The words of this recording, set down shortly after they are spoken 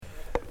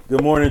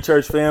Good morning,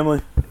 church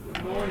family.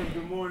 Good morning,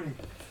 good morning.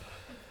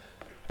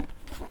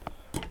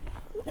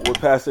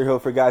 What Pastor Hill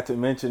forgot to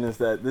mention is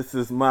that this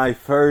is my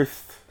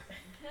first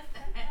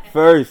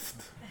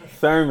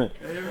sermon.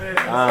 Amen.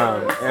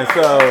 And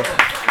so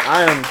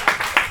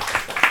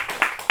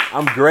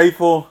I'm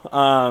grateful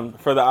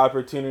for the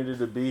opportunity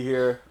to be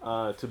here,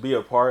 to be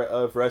a part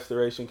of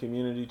Restoration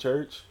Community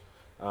Church.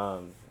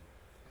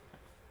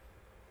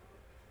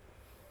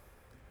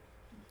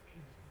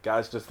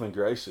 God's just been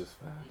gracious,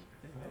 man.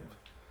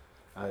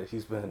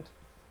 He's been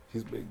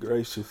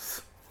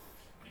gracious.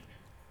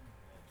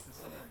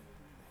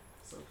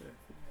 It's okay.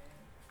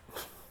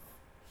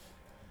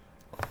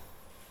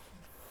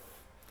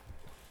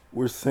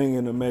 We're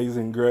singing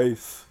Amazing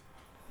Grace.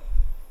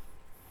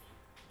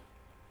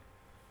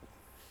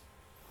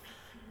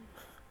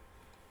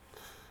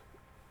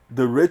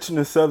 The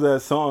richness of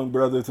that song,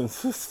 brothers and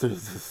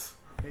sisters,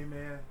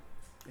 Amen.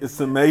 it's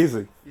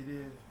amazing. It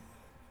is.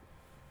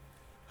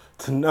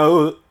 To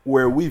know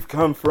where we've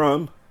come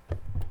from,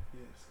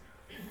 Yes.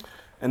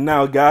 and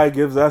now God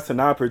gives us an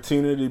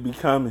opportunity to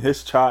become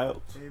His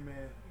child.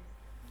 Amen.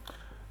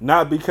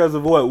 Not because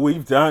of what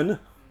we've done,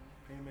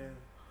 Amen.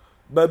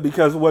 but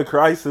because of what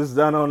Christ has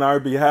done on our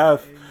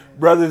behalf. Amen.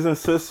 Brothers and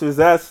sisters,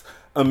 that's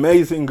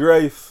amazing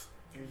grace.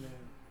 Amen.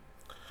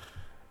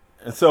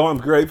 And so I'm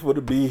grateful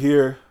to be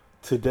here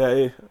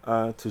today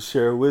to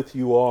share with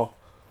you all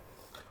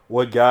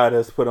what God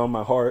has put on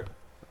my heart.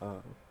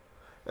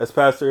 As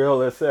Pastor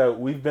Hill has said,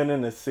 we've been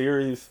in a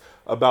series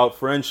about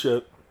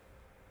friendship.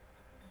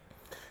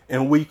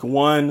 In week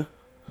 1,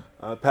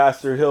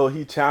 Pastor Hill,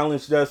 he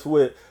challenged us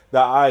with the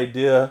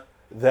idea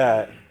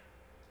that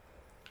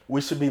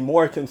we should be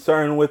more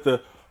concerned with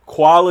the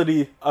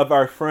quality of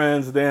our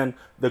friends than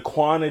the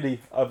quantity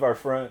of our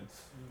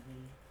friends.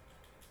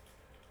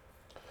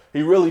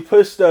 He really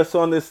pushed us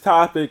on this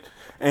topic,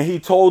 and he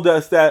told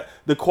us that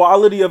the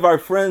quality of our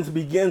friends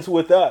begins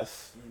with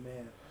us.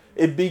 Amen.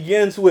 It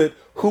begins with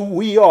who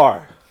we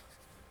are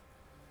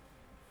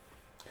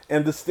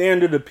and the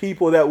standard of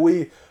people that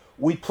we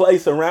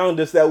place around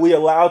us, that we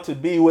allow to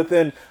be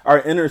within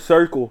our inner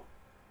circle.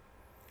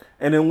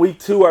 And in week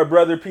 2, our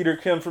brother Peter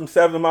Kim from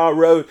 7 Mile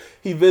Road,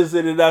 he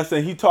visited us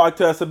and he talked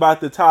to us about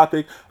the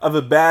topic of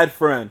a bad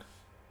friend.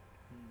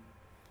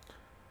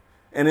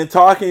 And in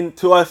talking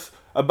to us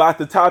about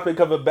the topic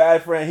of a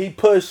bad friend, he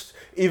pushed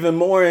even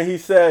more, and he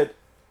said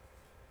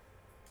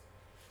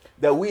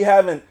that we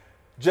haven't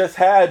just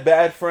had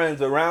bad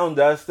friends around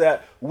us,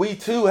 that we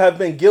too have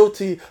been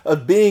guilty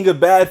of being a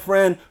bad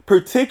friend,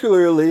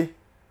 particularly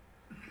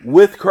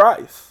with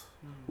Christ,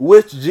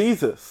 with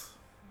Jesus.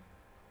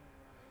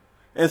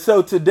 And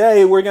so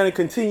today we're going to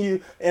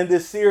continue in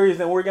this series,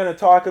 and we're going to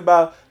talk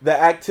about the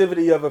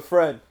activity of a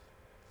friend.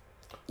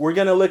 We're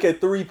going to look at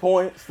 3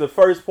 points. The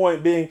first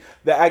point being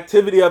the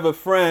activity of a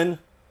friend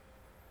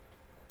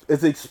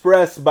is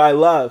expressed by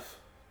love.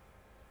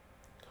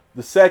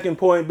 The second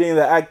point being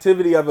the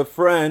activity of a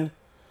friend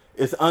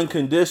is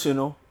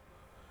unconditional.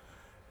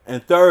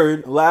 And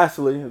third,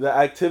 lastly, the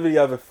activity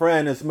of a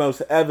friend is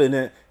most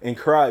evident in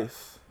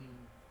Christ.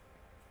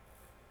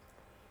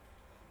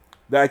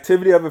 The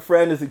activity of a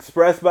friend is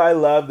expressed by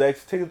love. The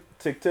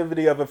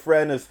activity of a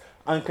friend is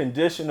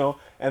unconditional.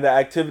 And the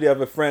activity of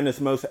a friend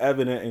is most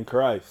evident in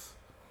Christ.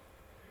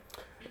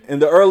 In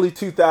the early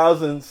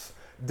 2000s,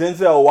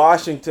 Denzel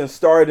Washington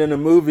starred in a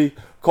movie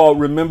called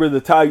Remember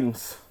the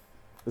Titans.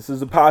 This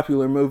is a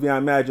popular movie. I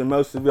imagine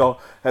most of y'all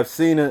have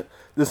seen it.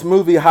 This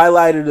movie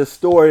highlighted a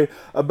story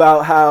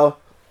about how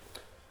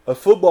a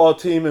football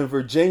team in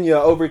Virginia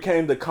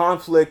overcame the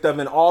conflict of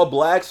an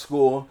all-black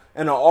school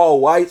and an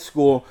all-white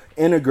school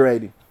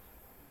integrating.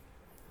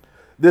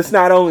 This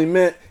not only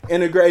meant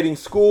integrating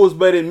schools,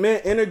 but it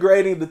meant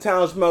integrating the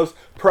town's most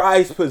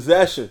prized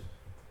possession,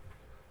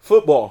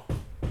 football.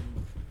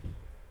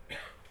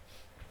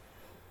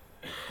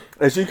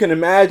 As you can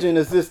imagine,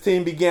 as this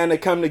team began to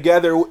come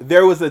together,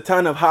 there was a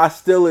ton of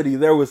hostility.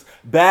 There was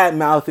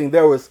bad-mouthing.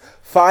 There was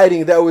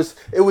fighting.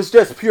 It was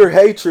just pure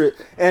hatred.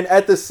 And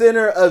at the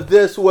center of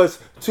this was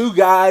 2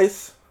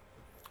 guys,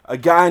 a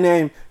guy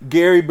named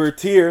Gary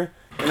Bertier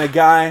and a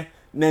guy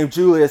named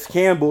Julius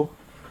Campbell.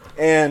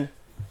 And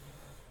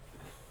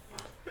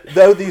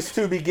though these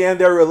 2 began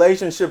their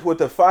relationship with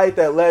a fight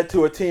that led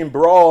to a team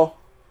brawl,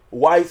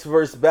 whites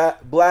versus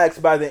blacks,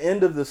 by the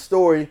end of the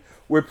story,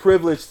 we're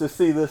privileged to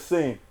see this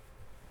scene.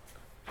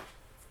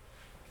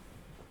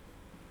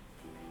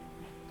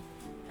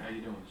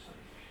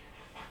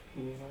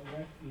 You all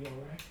right? You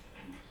all right?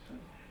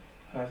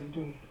 How's he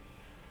doing?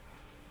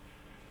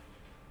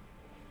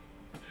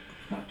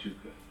 Not too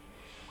good.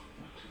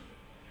 Not too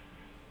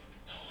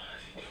good. No,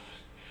 how's he doing?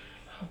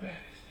 How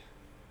bad is it?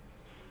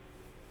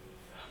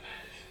 How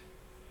bad is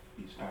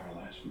it? He's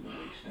paralyzed from the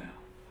waist down.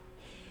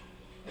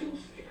 Don't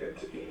say that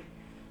to me.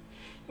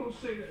 Don't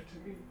say that to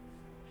me.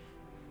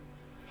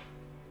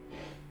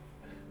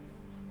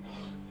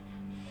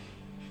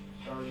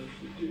 Sorry if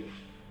we did.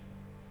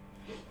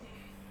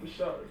 I'm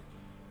sorry.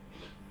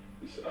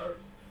 I'm sorry.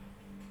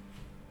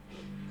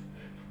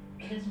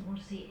 He doesn't want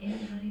to see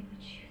anybody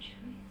but you,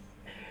 Julius.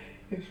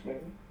 Yes,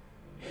 ma'am.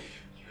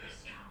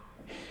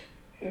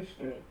 Yes,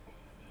 ma'am.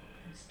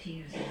 Those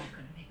tears are not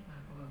going to make my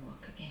boy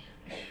walk again.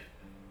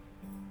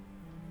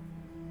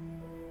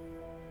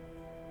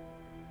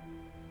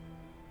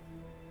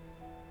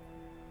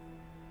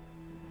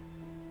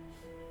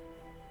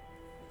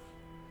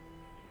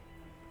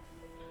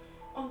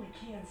 Only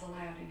Ken's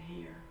allowed in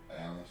here.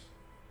 Alice,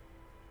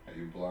 are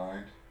you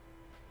blind?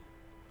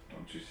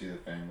 Don't you see the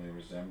family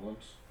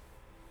resemblance?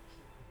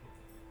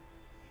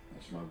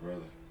 That's my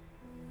brother.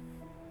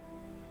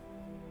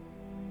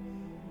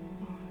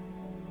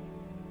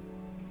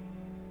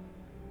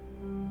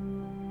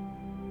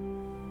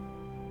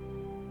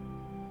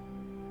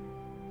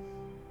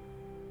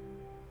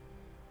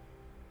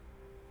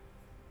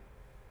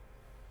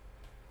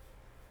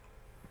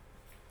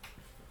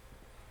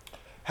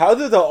 How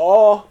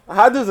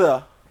does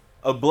a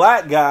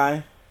black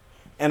guy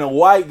and a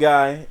white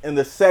guy in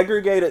the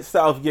segregated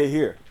South get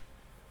here?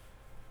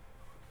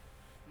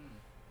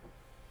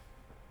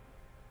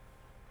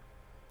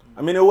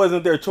 I mean, it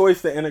wasn't their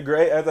choice to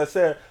integrate. As I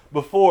said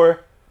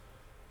before,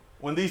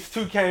 when these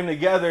two came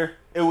together,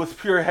 it was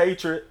pure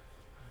hatred.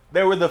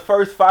 They were the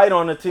first fight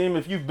on the team.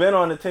 If you've been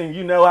on the team,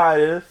 you know how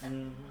it is.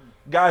 Mm-hmm.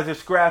 Guys are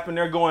scrapping,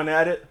 they're going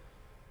at it.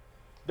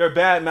 They're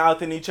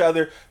bad-mouthing each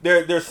other.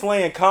 They're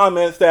slaying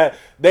comments that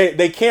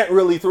they can't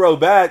really throw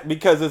back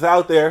because it's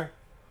out there.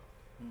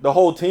 The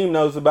whole team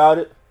knows about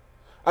it.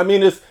 I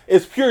mean,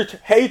 it's pure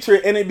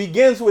hatred, and it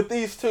begins with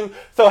these two.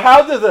 So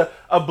how does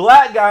a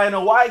black guy and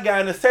a white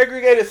guy in a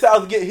segregated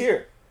South get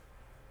here?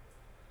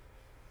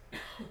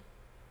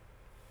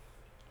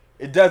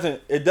 It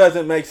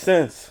doesn't make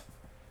sense.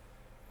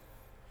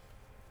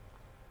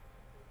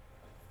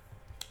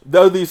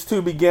 Though these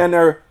two began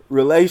their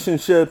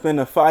relationship in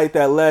a fight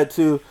that led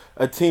to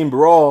a team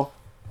brawl,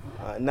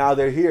 now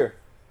they're here.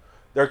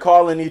 They're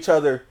calling each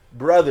other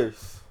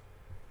brothers.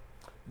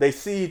 They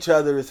see each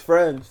other as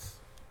friends.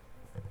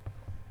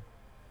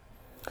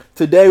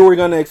 Today we're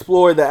going to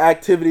explore the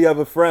activity of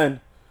a friend.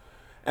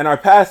 And our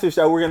passage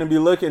that we're going to be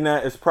looking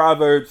at is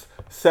Proverbs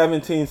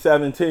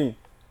 17:17.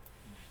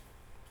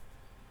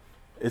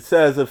 It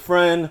says, "A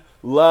friend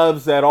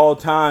loves at all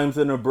times,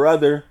 and a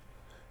brother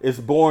is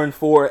born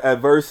for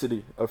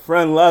adversity." A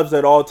friend loves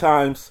at all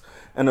times,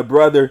 and a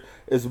brother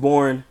is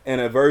born in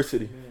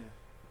adversity. Amen.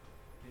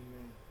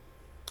 Amen.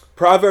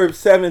 Proverbs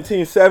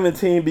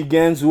 17:17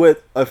 begins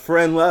with "a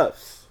friend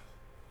loves."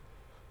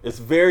 It's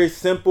very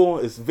simple.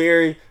 It's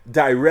very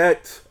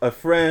direct. A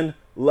friend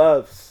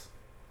loves.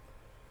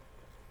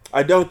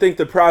 I don't think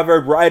the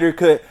proverb writer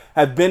could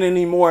have been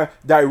any more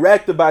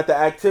direct about the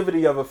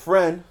activity of a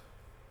friend.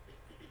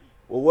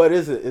 Well, what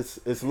is it?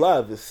 It's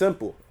love. It's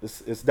simple.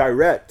 It's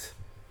direct.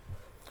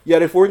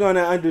 Yet if we're going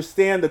to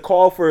understand the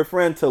call for a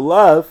friend to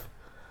love,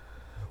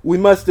 we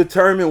must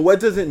determine, what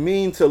does it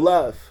mean to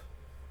love?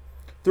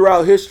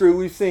 Throughout history,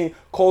 we've seen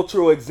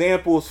cultural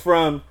examples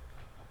from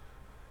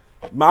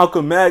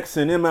Malcolm X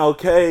and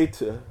MLK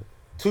to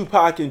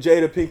Tupac and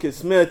Jada Pinkett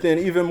Smith, and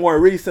even more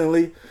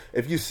recently,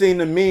 if you've seen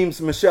the memes,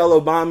 Michelle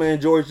Obama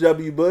and George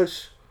W.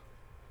 Bush.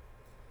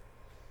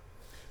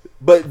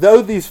 But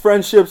though these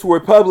friendships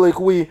were public,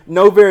 we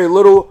know very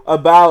little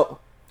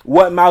about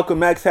what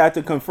Malcolm X had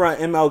to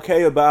confront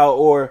MLK about,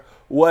 or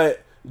how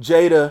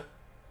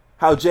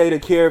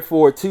Jada cared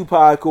for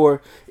Tupac,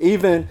 or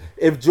even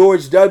if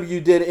George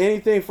W. did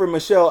anything for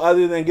Michelle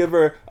other than give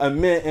her a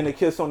mint and a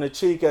kiss on the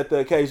cheek at the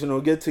occasional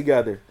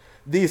get-together.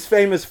 These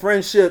famous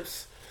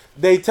friendships,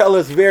 they tell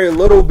us very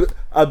little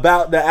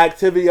about the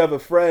activity of a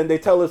friend. They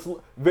tell us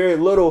very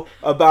little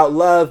about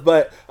love,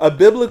 but a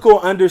biblical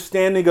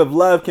understanding of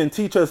love can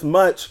teach us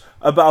much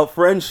about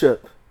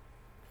friendship.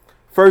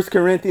 1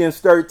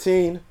 Corinthians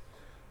chapter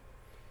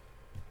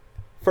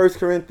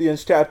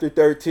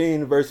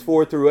 13, verse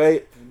 4 through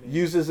 8,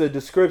 uses a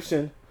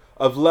description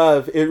of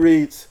love. It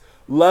reads,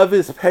 "Love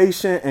is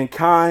patient and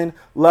kind.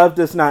 Love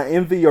does not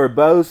envy or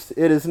boast.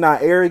 It is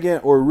not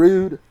arrogant or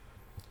rude.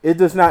 It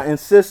does not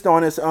insist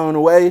on its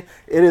own way.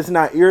 It is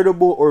not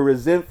irritable or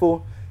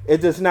resentful. It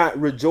does not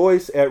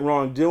rejoice at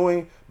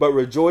wrongdoing, but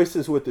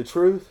rejoices with the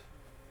truth.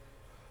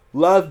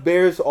 Love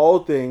bears all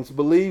things,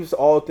 believes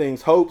all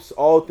things, hopes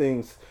all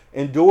things,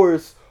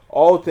 endures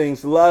all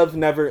things. Love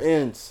never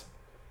ends."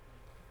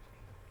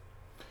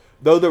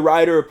 Though the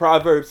writer of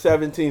Proverbs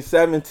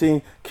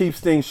 17:17 keeps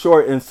things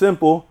short and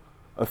simple,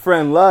 a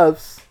friend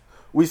loves,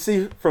 we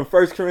see from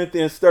 1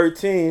 Corinthians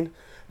 13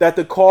 that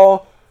the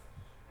call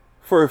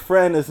for a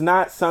friend is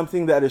not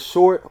something that is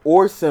short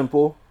or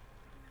simple.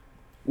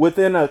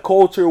 Within a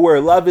culture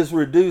where love is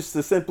reduced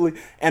to simply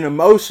an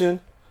emotion,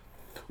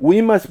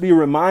 we must be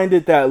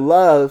reminded that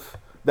love,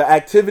 the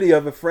activity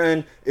of a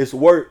friend, is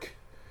work.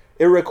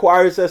 It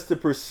requires us to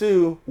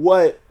pursue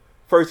what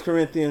 1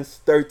 Corinthians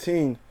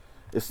 13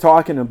 is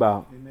talking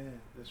about. Amen.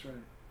 That's right.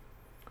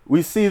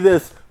 We see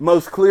this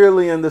most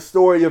clearly in the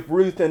story of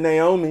Ruth and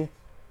Naomi.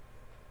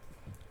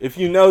 If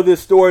you know this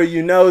story,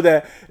 you know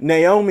that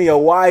Naomi, a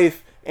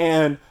wife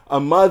and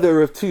a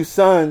mother of two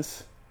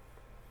sons,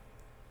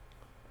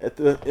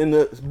 in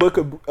the book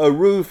of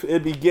Ruth,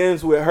 it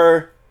begins with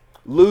her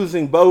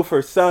losing both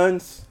her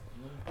sons,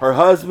 her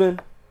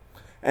husband,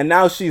 And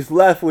now she's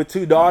left with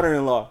 2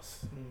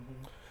 daughter-in-laws.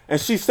 And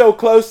she's so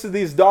close to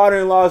these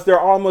daughter-in-laws, they're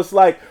almost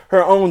like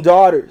her own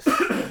daughters.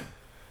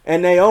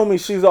 And Naomi,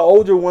 she's an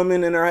older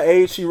woman in her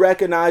age. She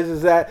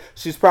recognizes that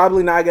she's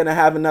probably not going to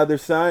have another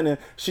son. And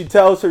she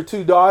tells her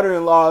 2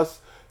 daughter-in-laws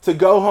to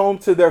go home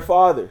to their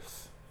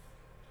fathers,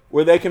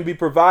 where they can be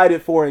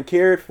provided for and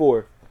cared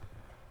for,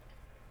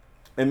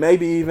 and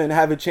maybe even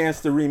have a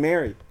chance to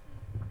remarry.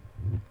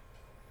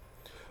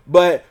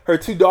 But her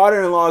 2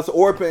 daughter-in-laws,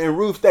 Orpah and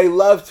Ruth, they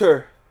loved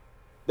her.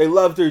 They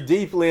loved her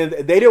deeply, and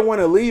they didn't want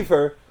to leave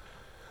her.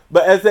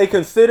 But as they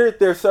considered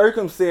their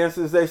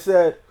circumstances, they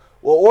said,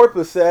 well,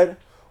 Orpah said,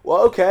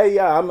 well, okay,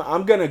 yeah,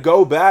 I'm going to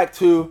go back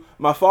to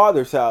my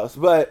father's house.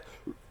 But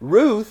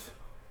Ruth,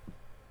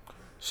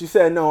 she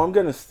said, no, I'm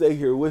going to stay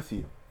here with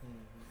you.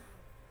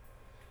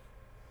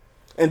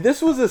 And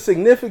this was a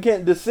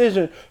significant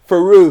decision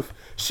for Ruth.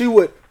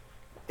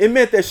 It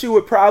meant that she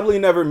would probably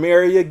never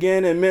marry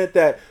again. It meant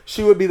that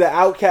she would be the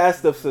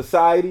outcast of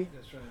society.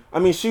 That's right. I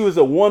mean, she was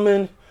a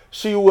woman.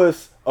 She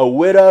was a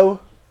widow.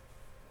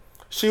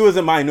 She was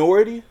a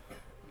minority.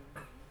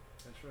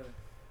 That's right.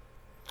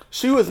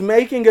 She was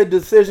making a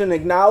decision,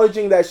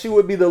 acknowledging that she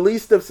would be the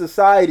least of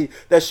society,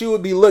 that she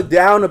would be looked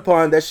down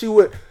upon, that she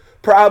would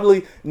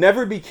probably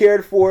never be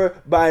cared for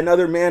by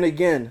another man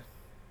again.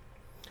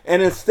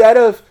 And instead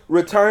of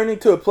returning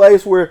to a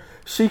place where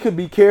she could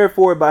be cared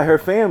for by her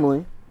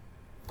family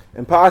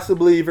and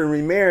possibly even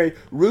remarry,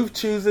 Ruth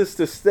chooses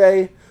to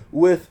stay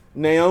with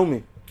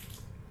Naomi.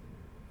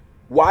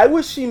 Why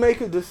would she make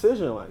a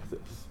decision like this?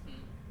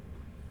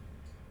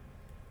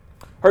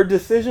 Her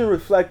decision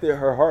reflected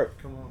her heart.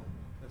 Come on.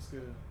 That's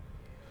good.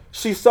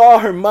 She saw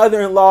her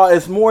mother-in-law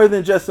as more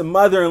than just a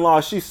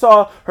mother-in-law. She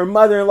saw her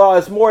mother-in-law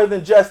as more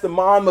than just the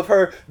mom of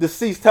her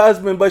deceased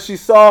husband, but she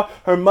saw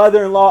her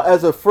mother-in-law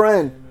as a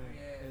friend.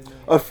 Amen.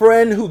 A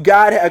friend who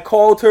God had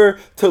called her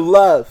to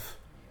love.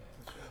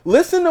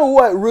 Listen to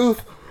what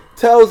Ruth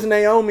tells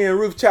Naomi in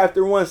Ruth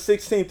chapter 1,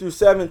 16 through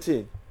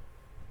 17.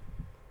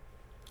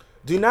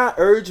 Do not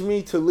urge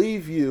me to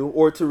leave you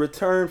or to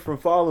return from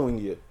following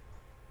you.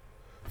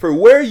 For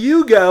where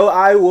you go,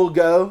 I will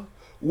go.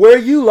 Where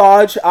you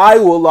lodge, I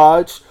will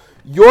lodge.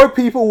 Your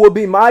people will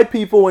be my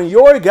people, and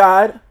your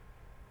God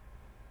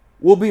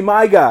will be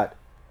my God.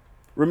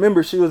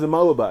 Remember, she was a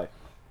Moabite.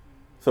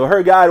 So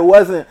her God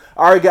wasn't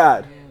our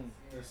God.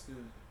 That's good.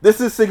 This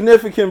is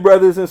significant,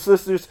 brothers and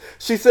sisters.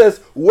 She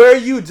says, where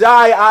you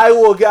die, I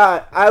will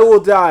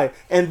die,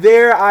 and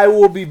there I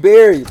will be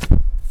buried.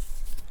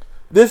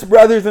 This,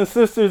 brothers and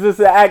sisters, is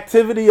the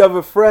activity of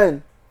a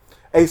friend.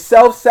 A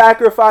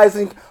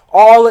self-sacrificing,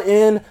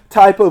 all-in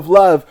type of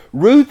love.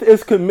 Ruth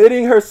is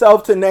committing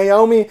herself to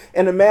Naomi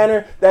in a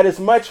manner that is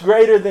much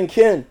greater than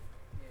kin.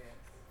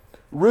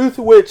 Ruth,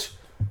 which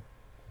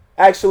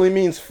actually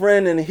means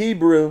friend in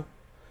Hebrew,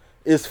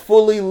 is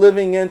fully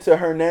living into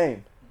her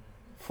name.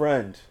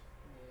 Friend.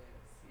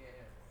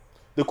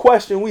 The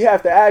question we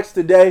have to ask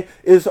today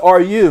is,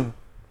 are you?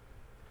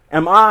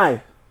 Am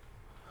I?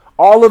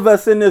 All of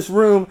us in this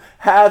room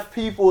have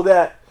people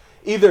that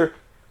either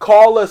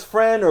call us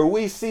friend or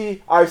we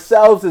see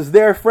ourselves as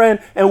their friend.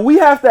 And we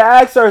have to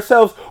ask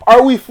ourselves,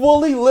 are we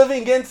fully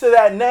living into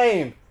that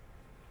name?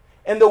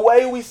 And the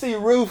way we see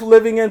Ruth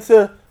living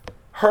into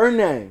her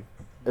name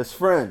as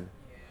friend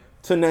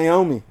to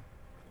Naomi.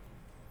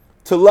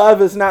 To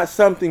love is not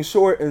something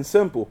short and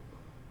simple,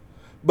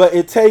 but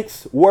it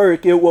takes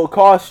work. It will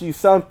cost you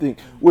something,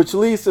 which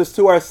leads us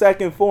to our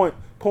second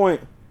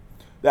point.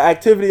 The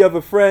activity of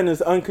a friend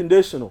is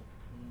unconditional.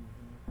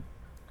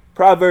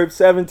 Proverbs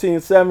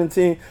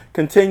 17:17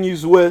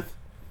 continues with,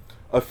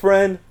 a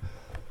friend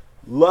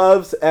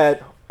loves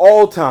at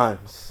all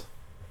times,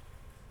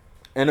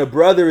 and a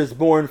brother is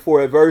born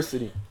for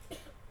adversity.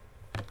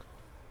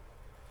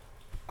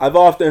 I've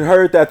often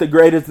heard that the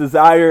greatest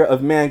desire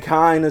of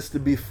mankind is to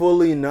be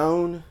fully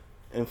known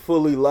and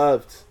fully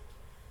loved.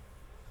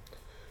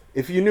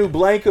 If you knew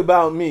blank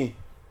about me,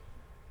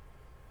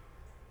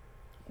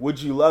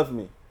 would you love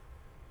me?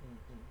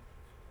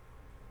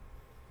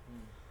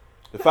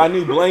 If I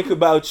knew blank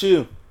about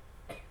you,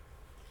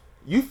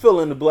 you fill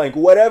in the blank,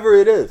 whatever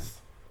it is.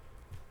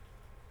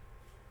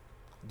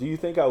 Do you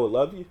think I would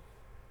love you?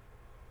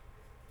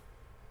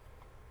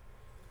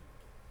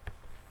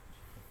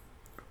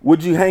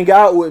 Would you hang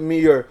out with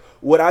me, or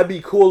would I be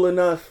cool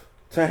enough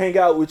to hang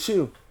out with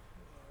you?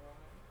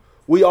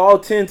 We all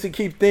tend to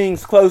keep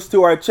things close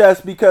to our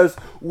chest because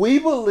we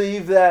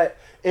believe that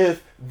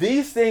if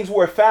these things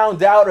were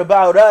found out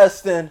about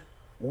us, then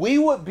we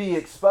would be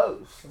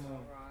exposed. Come on.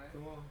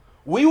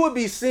 We would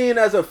be seen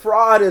as a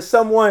fraud, as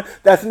someone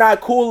that's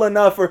not cool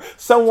enough, or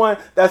someone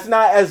that's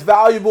not as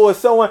valuable as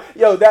someone,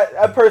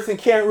 that person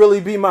can't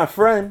really be my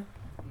friend.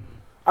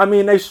 I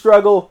mean, they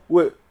struggle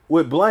with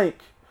blank,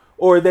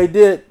 or they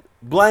did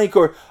blank,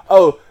 or,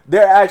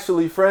 they're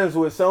actually friends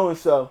with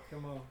so-and-so.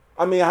 Come on.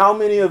 I mean, how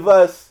many of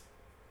us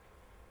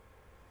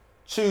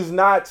choose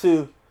not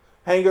to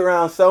hang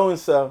around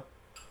so-and-so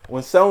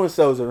when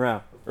so-and-so's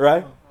around,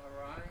 right?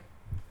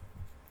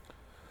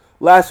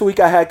 Last week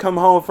I had come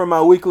home from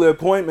my weekly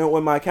appointment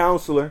with my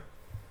counselor.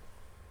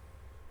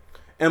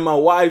 And my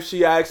wife,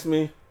 she asked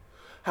me,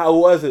 how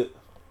was it?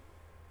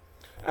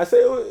 I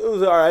said, it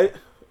was all right.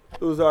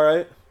 It was all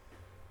right.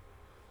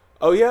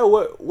 Oh yeah,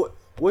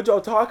 what'd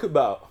y'all talk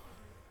about?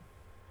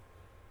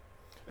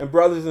 And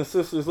brothers and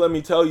sisters, let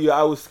me tell you,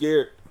 I was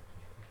scared.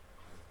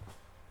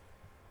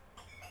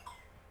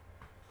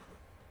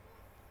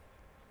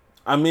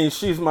 I mean,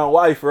 she's my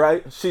wife,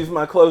 right? She's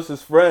my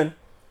closest friend.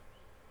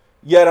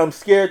 Yet I'm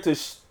scared to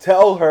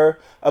tell her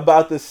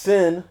about the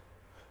sin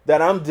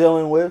that I'm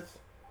dealing with.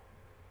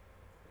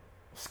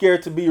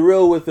 Scared to be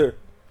real with her.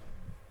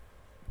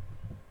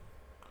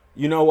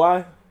 You know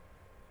why?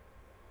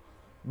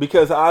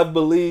 Because I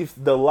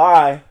believed the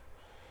lie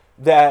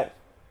that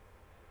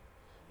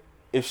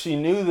if she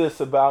knew this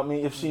about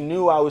me, if she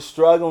knew I was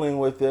struggling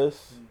with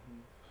this,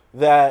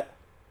 that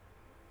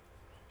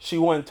she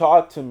wouldn't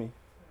talk to me.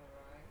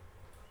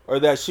 Or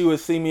that she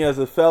would see me as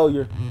a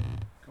failure.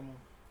 Come on.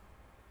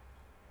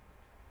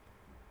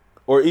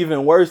 Or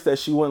even worse, that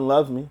she wouldn't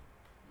love me.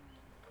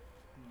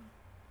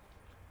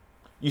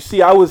 You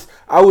see, I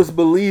was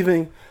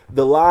believing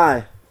the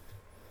lie.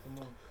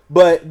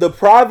 But the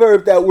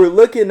proverb that we're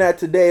looking at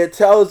today, it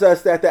tells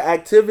us that the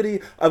activity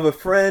of a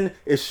friend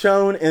is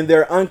shown in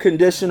their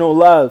unconditional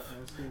love.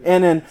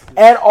 And an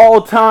at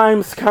all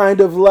times kind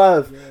of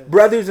love. Yes.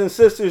 Brothers and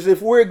sisters,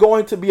 if we're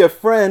going to be a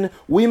friend,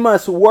 we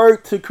must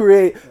work to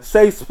create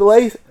safe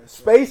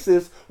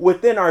spaces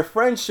within our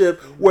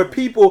friendship where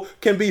people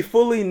can be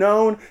fully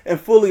known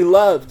and fully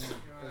loved.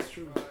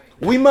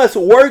 We must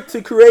work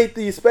to create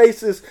these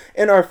spaces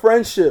in our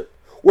friendship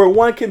where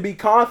one can be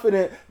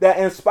confident that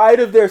in spite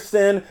of their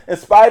sin, in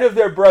spite of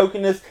their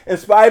brokenness, in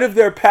spite of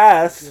their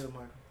past,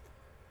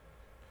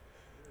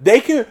 they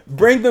can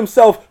bring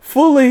themselves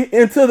fully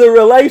into the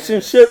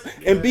relationship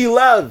and be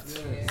loved.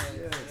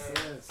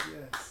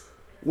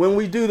 When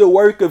we do the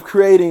work of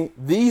creating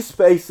these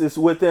spaces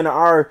within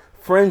our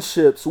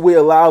friendships, we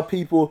allow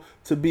people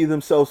to be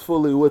themselves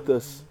fully with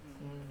us.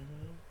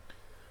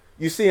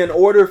 You see, in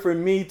order for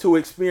me to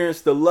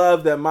experience the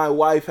love that my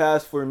wife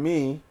has for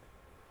me,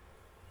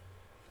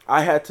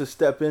 I had to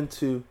step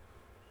into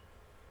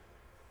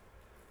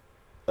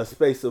a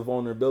space of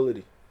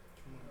vulnerability.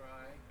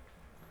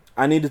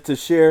 I needed to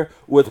share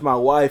with my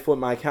wife what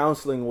my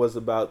counseling was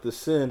about, the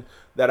sin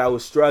that I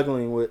was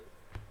struggling with.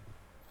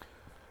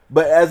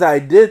 But as I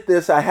did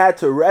this, I had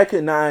to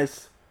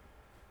recognize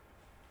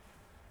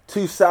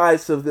two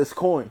sides of this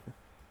coin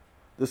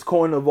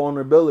of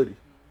vulnerability.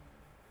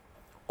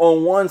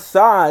 On one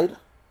side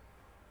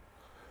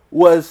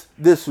was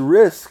this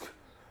risk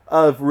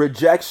of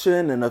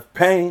rejection and of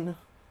pain.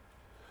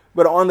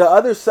 But on the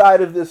other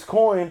side of this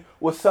coin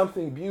was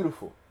something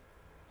beautiful.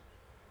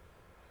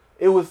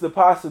 It was the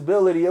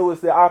possibility, it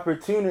was the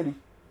opportunity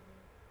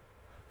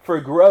for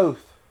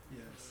growth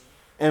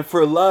and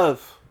for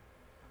love.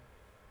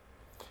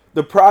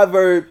 The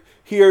proverb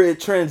here, it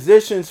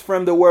transitions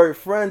from the word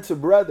friend to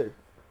brother.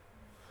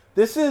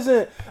 This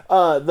isn't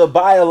the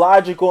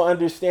biological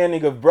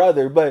understanding of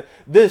brother, but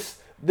this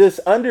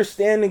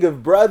understanding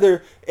of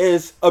brother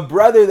is a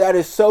brother that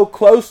is so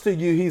close to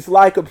you, he's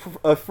like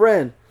a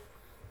friend.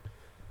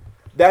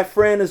 That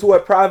friend is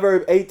what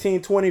Proverb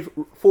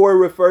 18:24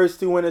 refers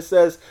to when it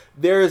says,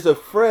 there is a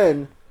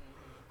friend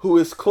who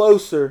is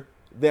closer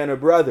than a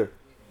brother.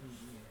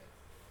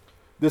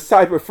 This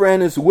type of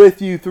friend is with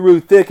you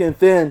through thick and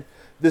thin.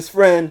 This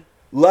friend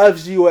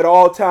loves you at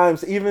all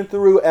times, even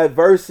through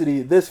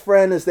adversity. This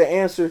friend is the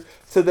answer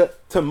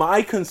to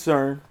my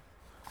concern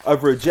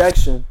of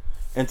rejection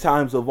in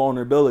times of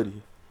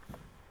vulnerability.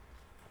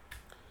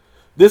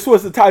 This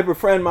was the type of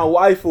friend my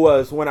wife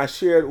was when I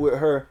shared with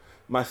her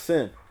my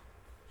sin.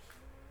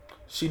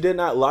 She did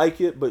not like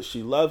it, but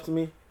she loved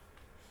me.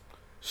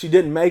 She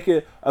didn't make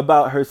it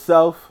about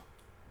herself.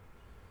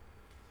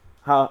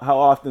 How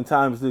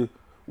oftentimes do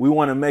we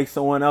want to make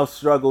someone else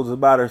struggles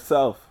about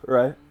herself,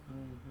 right?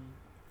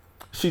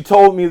 She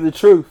told me the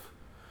truth.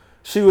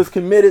 She was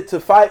committed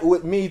to fight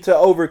with me to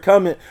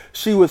overcome it.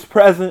 She was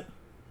present.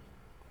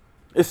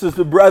 This is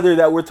the brother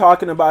that we're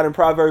talking about in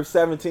Proverbs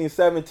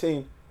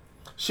 17:17.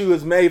 She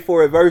was made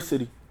for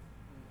adversity.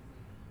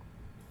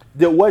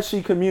 Did what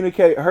she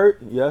communicate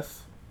hurt?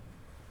 Yes.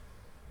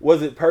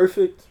 Was it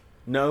perfect?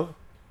 No.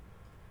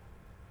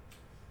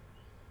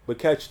 But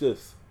catch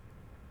this.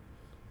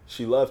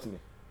 She loved me.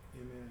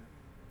 Amen.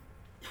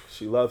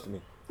 She loved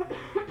me.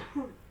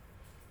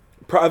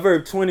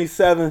 Proverb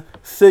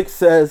 27:6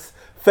 says,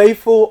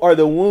 faithful are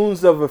the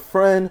wounds of a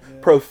friend,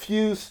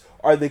 profuse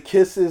are the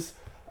kisses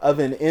of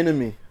an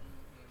enemy.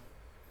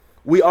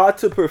 We ought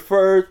to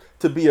prefer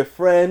to be a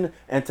friend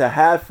and to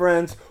have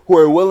friends who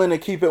are willing to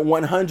keep it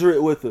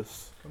 100 with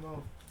us. Come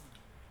on.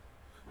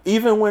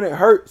 Even when it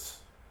hurts.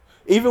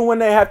 Even when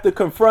they have to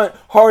confront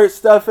hard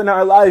stuff in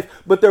our life,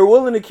 but they're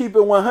willing to keep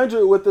it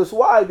 100 with us.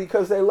 Why?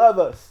 Because they love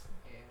us.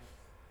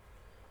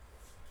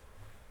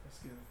 That's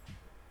good.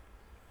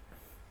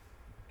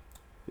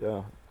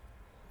 Yeah.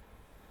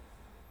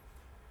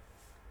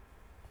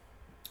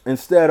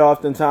 Instead,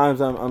 oftentimes,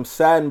 I'm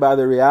saddened by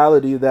the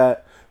reality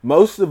that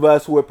most of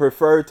us would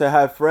prefer to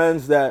have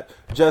friends that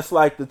just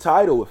like the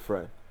title of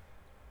friend.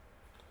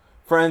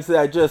 Friends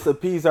that just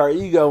appease our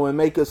ego and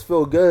make us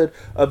feel good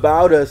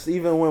about us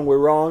even when we're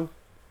wrong.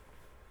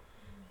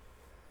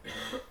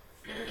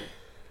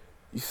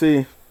 You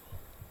see,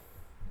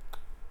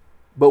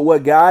 but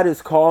what God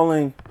is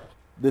calling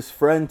this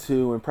friend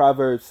to in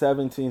Proverbs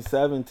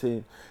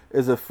 17:17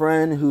 is a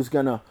friend who's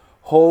going to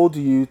hold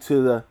you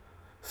to the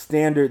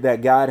standard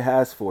that God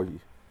has for you.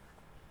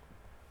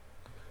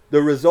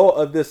 The result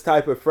of this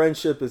type of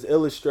friendship is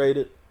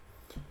illustrated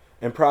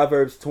in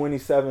Proverbs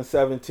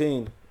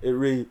 27:17. It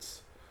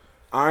reads,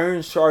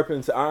 "Iron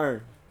sharpens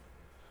iron,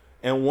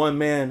 and one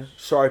man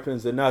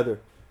sharpens another."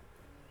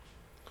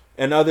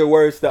 In other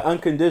words, the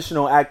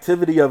unconditional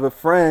activity of a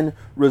friend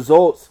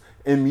results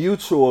in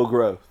mutual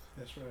growth.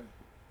 That's right.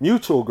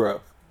 Mutual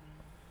growth.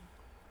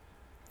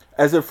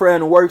 As a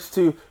friend works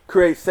to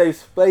create safe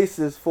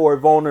spaces for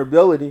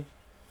vulnerability,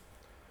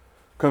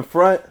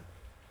 confront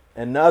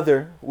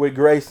another with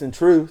grace and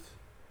truth,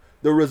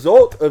 the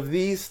result of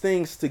these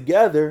things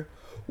together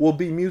will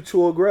be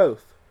mutual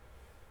growth.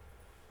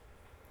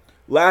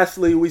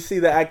 Lastly, we see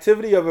the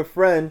activity of a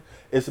friend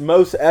is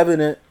most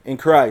evident in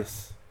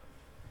Christ.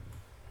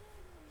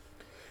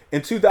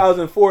 In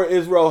 2004,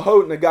 Israel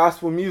Houghton, a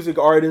gospel music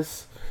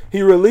artist,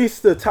 he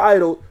released the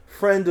title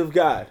Friend of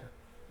God.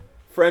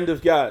 Friend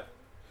of God.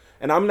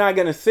 And I'm not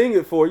going to sing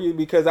it for you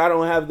because I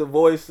don't have the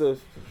voice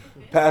of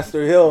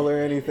Pastor Hill or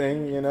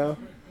anything, you know.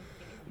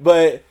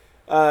 But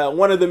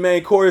one of the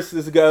main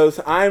choruses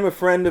goes, "I am a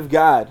friend of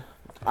God.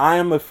 I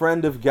am a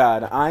friend of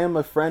God. I am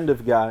a friend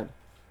of God."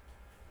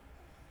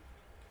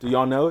 Do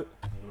y'all know it?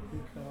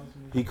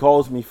 He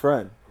calls me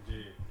friend.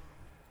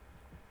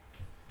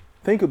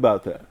 Think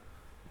about that.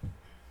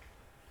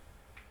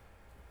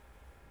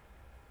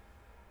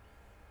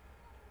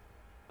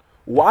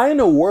 Why in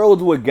the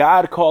world would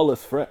God call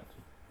us friend?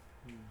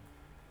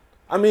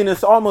 I mean,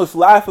 it's almost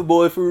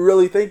laughable if we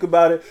really think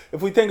about it.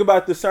 If we think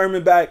about the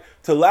sermon back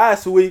to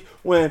last week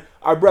when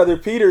our brother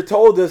Peter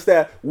told us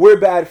that we're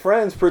bad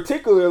friends,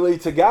 particularly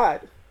to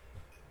God.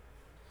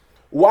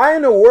 Why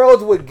in the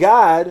world would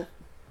God,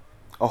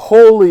 a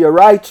holy, a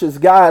righteous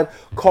God,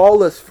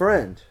 call us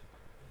friend?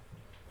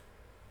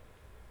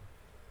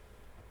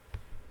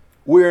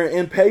 We're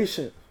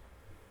impatient.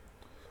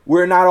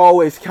 We're not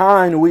always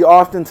kind. We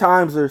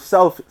oftentimes are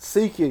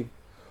self-seeking.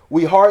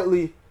 We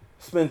hardly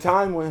spend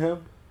time with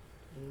him.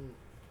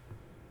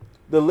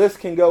 The list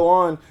can go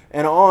on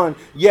and on,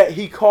 yet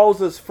he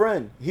calls us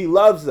friend. He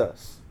loves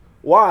us.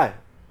 Why?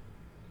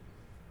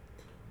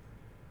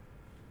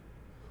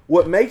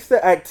 What makes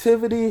the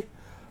activity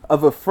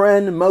of a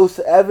friend most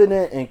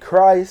evident in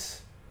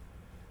Christ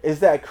is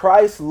that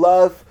Christ's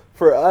love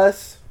for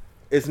us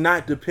is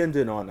not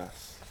dependent on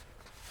us.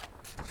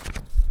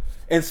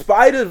 In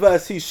spite of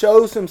us, he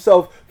shows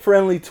himself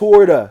friendly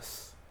toward us.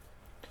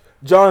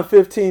 John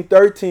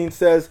 15:13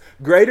 says,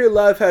 "Greater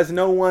love has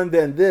no one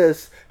than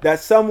this, that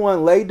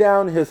someone lay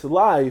down his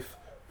life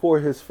for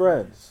his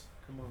friends."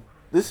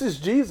 This is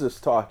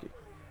Jesus talking.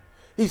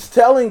 He's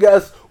telling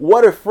us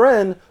what a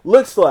friend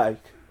looks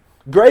like.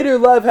 Greater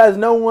love has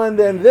no one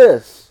than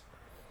this,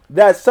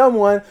 that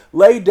someone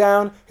laid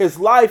down his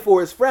life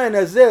for his friend.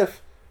 As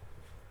if,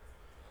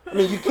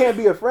 you can't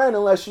be a friend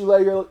unless you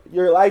lay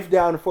your life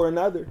down for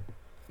another.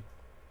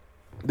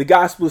 The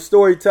gospel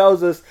story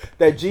tells us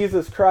that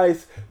Jesus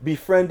Christ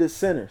befriended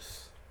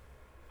sinners.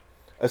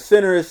 A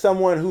sinner is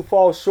someone who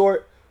falls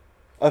short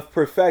of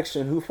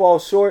perfection, who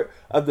falls short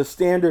of the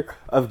standard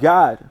of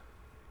God.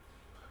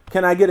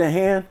 Can I get a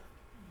hand?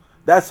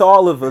 That's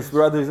all of us,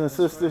 brothers and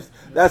sisters.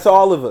 That's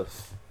all of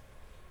us.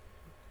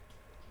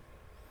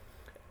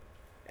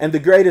 And the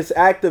greatest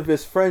act of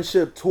his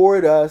friendship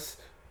toward us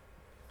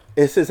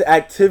is his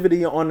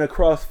activity on the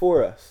cross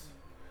for us.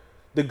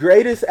 The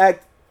greatest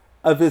act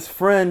of his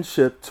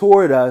friendship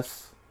toward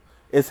us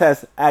is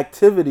his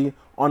activity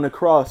on the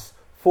cross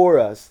for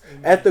us.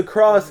 Amen. At the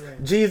cross,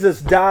 amen,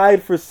 Jesus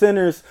died for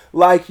sinners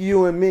like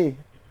you and me.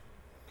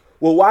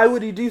 Well, why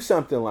would he do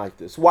something like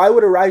this? Why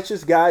would a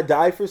righteous God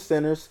die for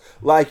sinners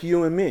like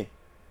you and me?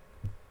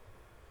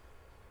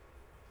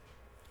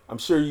 I'm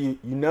sure you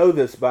know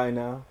this by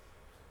now.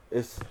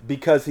 It's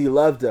because he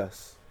loved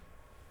us.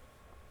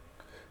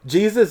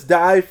 Jesus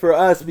died for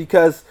us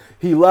because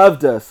he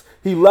loved us.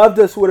 He loved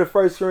us with a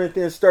 1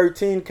 Corinthians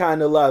 13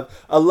 kind of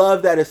love. A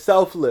love that is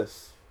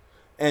selfless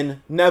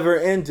and never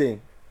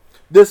ending.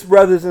 This,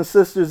 brothers and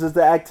sisters, is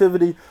the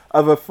activity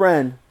of a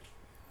friend.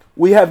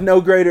 We have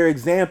no greater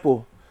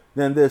example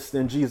than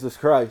Jesus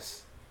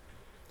Christ.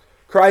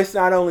 Christ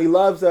not only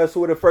loves us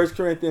with a 1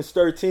 Corinthians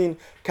 13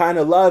 kind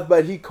of love,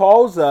 but he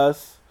calls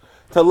us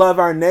to love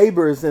our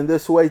neighbors in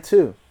this way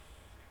too.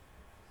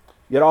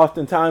 Yet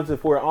oftentimes,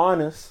 if we're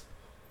honest,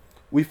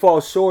 we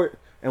fall short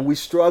and we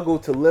struggle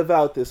to live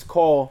out this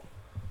call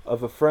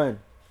of a friend.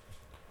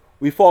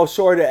 We fall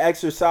short of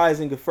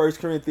exercising a 1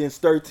 Corinthians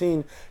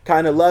 13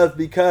 kind of love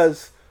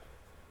because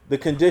the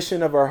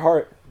condition of our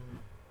heart.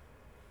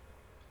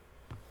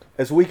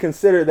 As we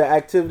consider the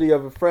activity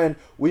of a friend,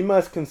 we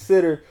must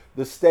consider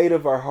the state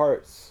of our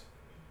hearts.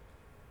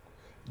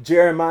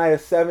 Jeremiah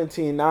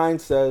 17:9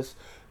 says,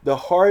 the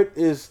heart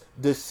is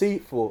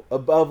deceitful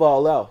above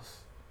all else.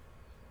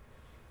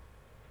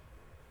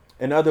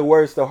 In other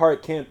words, the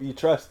heart can't be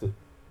trusted.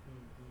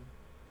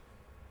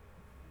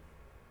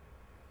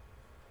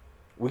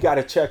 We got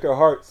to check our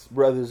hearts,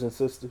 brothers and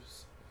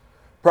sisters.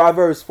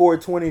 Proverbs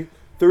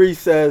 4:23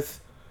 says,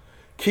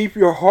 keep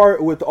your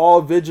heart with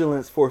all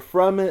vigilance, for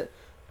from it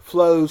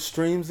flows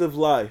streams of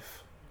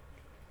life.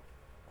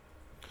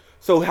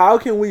 So how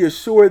can we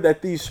assure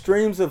that these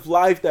streams of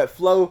life that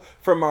flow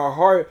from our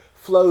heart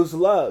flows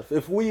love?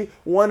 If we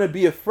want to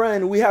be a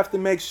friend, we have to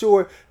make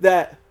sure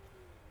that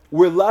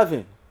we're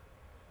loving.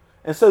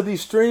 And so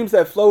these streams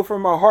that flow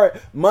from our heart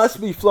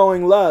must be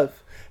flowing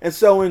love. And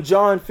so in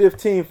John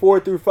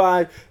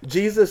 15:4-5,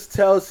 Jesus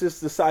tells his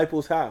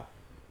disciples how.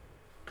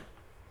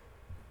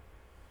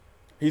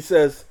 He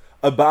says,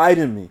 abide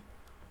in me.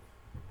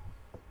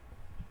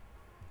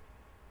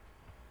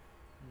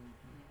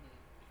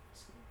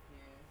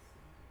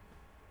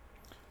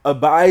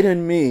 Abide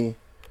in me.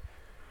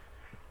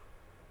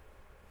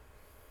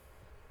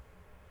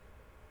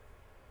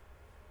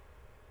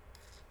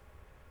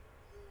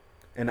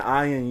 And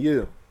I in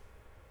you.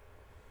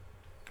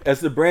 As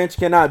the branch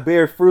cannot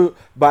bear fruit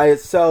by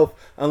itself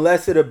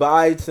unless it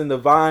abides in the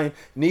vine,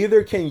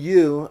 neither can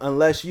you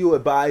unless you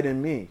abide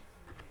in me.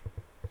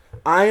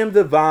 I am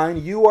the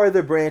vine, you are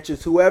the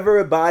branches. Whoever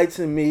abides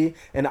in me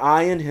and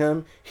I in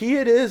him, he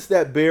it is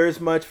that bears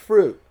much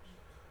fruit.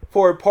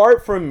 For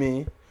apart from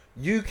me,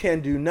 you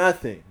can do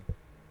nothing.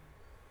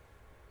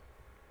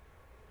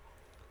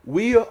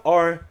 We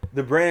are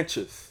the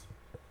branches.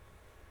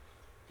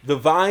 The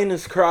vine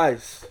is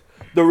Christ.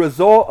 The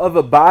result of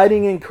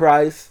abiding in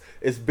Christ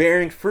is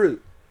bearing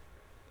fruit.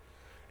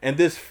 And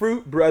this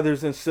fruit,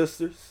 brothers and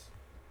sisters,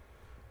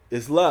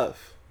 is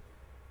love.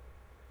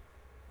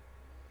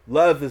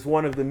 Love is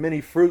one of the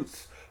many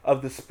fruits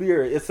of the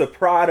Spirit. It's a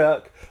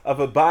product of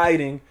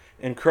abiding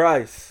in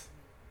Christ.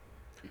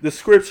 The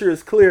scripture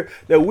is clear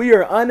that we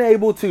are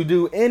unable to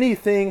do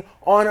anything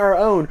on our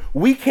own.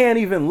 We can't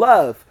even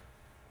love,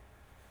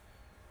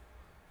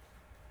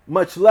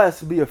 much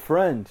less be a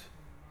friend.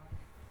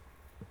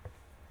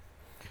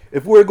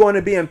 If we're going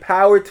to be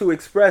empowered to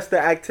express the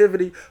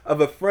activity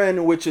of a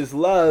friend, which is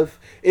love,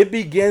 it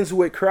begins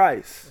with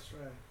Christ. That's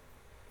right.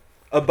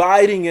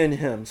 Abiding in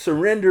him,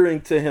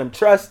 surrendering to him,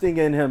 trusting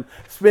in him,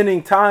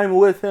 spending time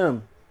with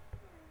him,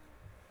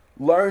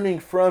 learning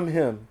from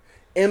him,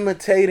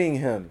 imitating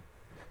him,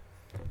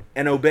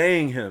 and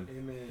obeying him.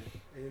 Amen.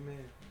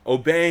 Amen.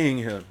 Obeying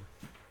him.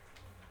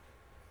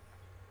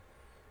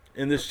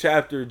 In this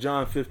chapter,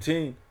 John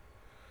 15,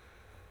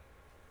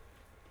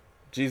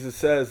 Jesus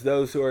says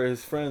those who are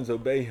his friends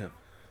obey him.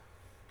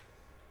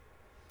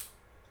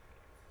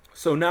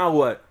 So now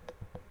what?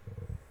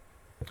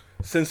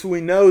 Since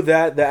we know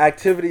that the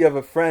activity of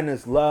a friend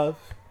is love,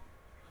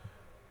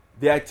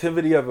 the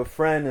activity of a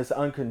friend is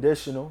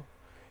unconditional,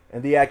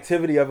 and the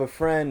activity of a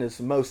friend is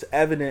most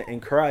evident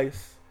in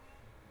Christ,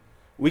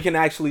 we can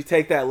actually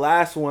take that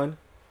last one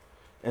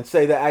and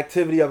say the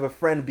activity of a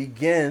friend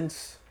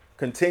begins,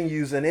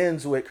 continues, and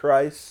ends with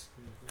Christ.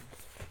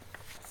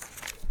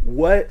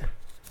 What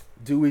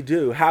do we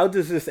do? How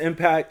does this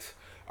impact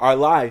our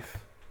life,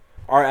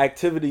 our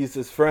activities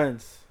as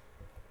friends?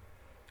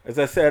 As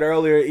I said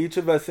earlier, each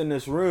of us in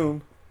this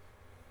room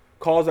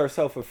calls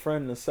ourselves a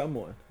friend to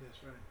someone.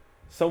 That's right.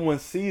 Someone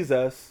sees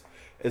us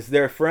as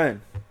their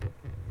friend.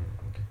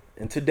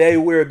 And today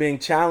we're being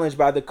challenged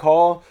by the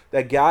call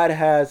that God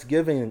has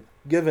given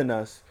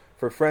us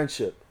for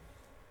friendship.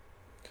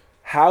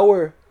 How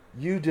are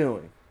you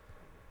doing?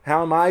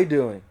 How am I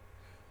doing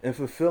in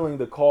fulfilling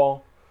the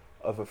call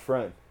of a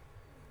friend?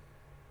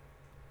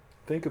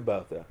 Think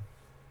about that.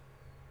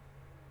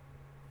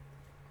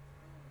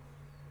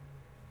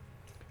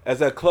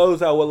 As I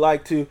close, I would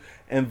like to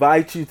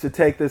invite you to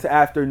take this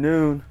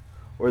afternoon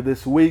or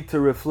this week to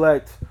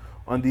reflect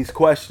on these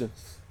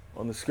questions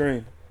on the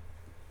screen.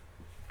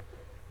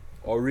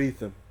 Or read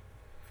them.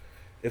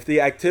 If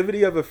the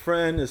activity of a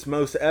friend is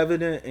most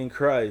evident in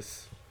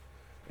Christ,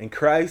 and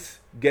Christ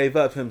gave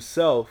up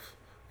himself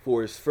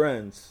for his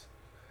friends,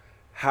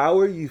 how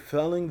are you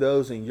failing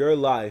those in your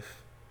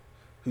life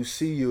who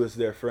see you as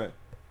their friend?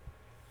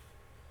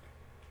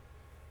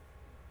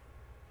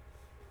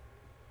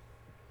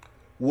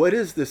 What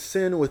is the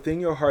sin within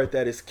your heart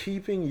that is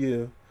keeping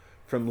you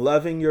from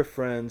loving your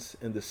friends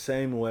in the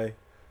same way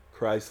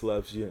Christ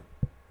loves you?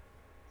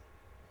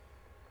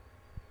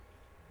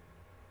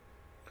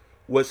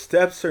 What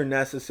steps are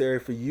necessary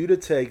for you to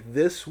take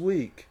this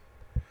week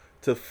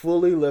to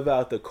fully live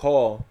out the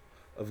call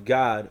of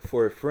God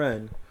for a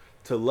friend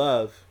to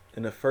love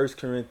in a 1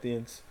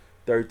 Corinthians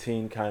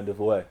 13 kind of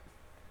way?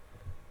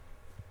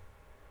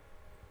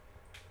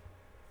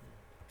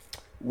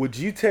 Would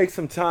you take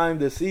some time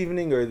this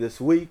evening or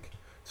this week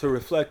to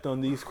reflect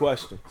on these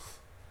questions?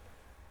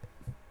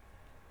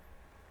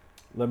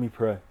 Let me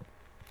pray.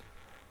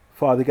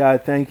 Father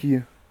God, thank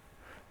you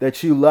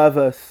that you love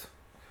us,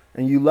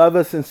 and you love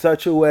us in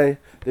such a way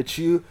that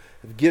you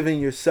have given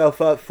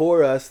yourself up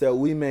for us that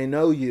we may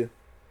know you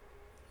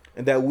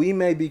and that we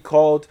may be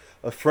called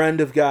a friend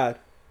of God.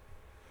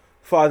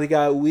 Father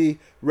God, we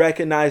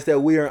recognize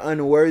that we are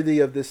unworthy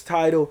of this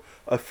title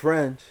of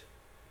friend,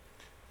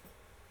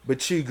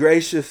 but you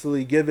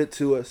graciously give it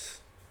to us.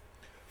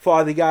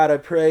 Father God, I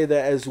pray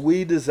that as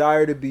we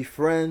desire to be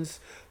friends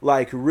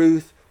like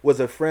Ruth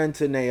was a friend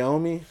to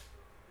Naomi,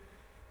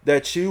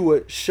 that you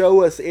would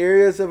show us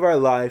areas of our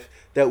life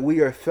that we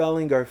are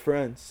failing our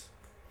friends.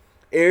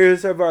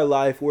 Areas of our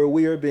life where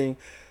we are being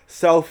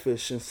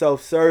selfish and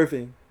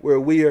self-serving, where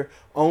we are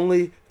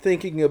only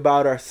thinking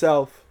about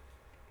ourselves.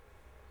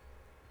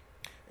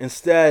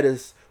 Instead,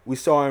 as we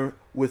saw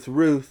with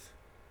Ruth,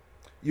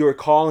 you are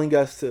calling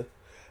us to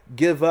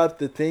give up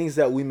the things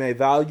that we may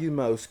value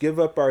most, give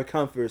up our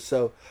comfort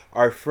so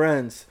our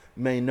friends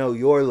may know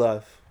your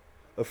love,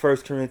 a 1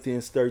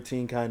 Corinthians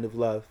 13 kind of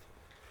love.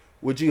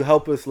 Would you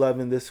help us love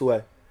in this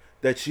way,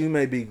 that you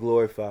may be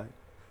glorified?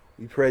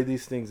 We pray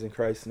these things in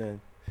Christ's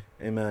name.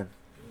 Amen.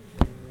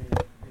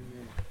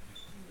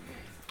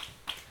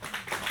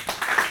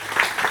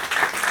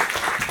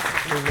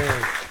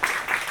 Amen.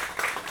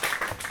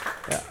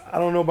 I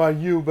don't know about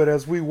you, but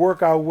as we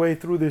work our way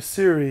through this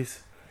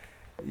series,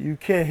 you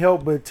can't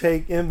help but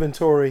take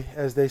inventory,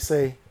 as they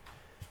say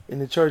in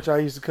the church I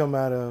used to come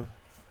out of,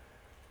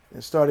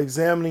 and start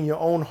examining your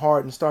own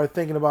heart and start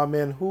thinking about,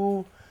 man,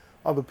 who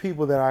are the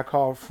people that I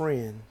call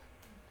friend?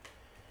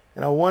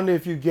 And I wonder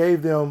if you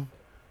gave them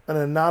an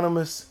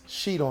anonymous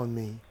sheet on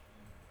me,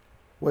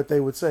 what they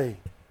would say.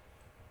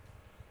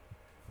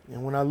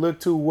 And when I look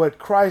to what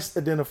Christ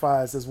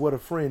identifies as what a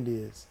friend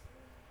is,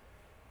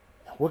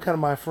 what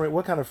kind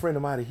of friend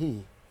am I to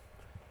he?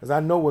 Because I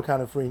know what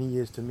kind of friend he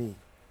is to me.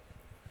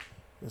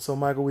 And so,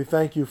 Michael, we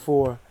thank you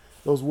for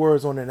those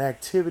words on an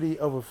activity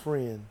of a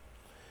friend.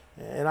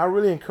 And I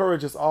really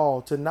encourage us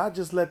all to not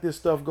just let this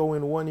stuff go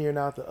in one ear and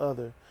out the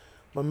other,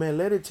 but man,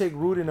 let it take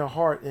root in our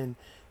heart. And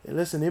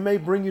listen, it may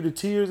bring you to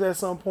tears at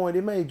some point.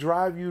 It may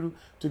drive you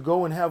to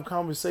go and have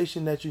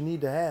conversation that you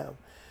need to have.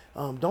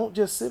 Don't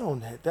just sit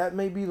on that. That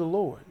may be the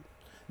Lord.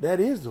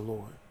 That is the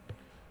Lord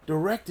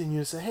directing you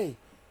and say, hey,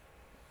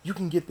 you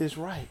can get this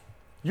right.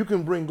 You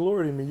can bring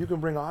glory to me. You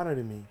can bring honor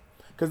to me.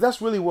 Because that's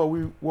really what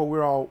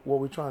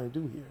we're trying to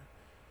do here.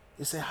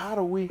 Is say, how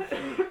do we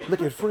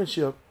look at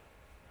friendship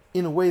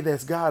in a way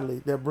that's godly,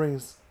 that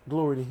brings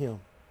glory to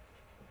him,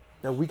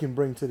 that we can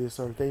bring to this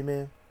earth.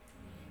 Amen.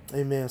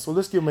 Amen. So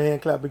let's give him a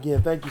hand clap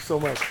again. Thank you so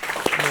much.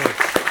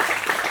 Amen.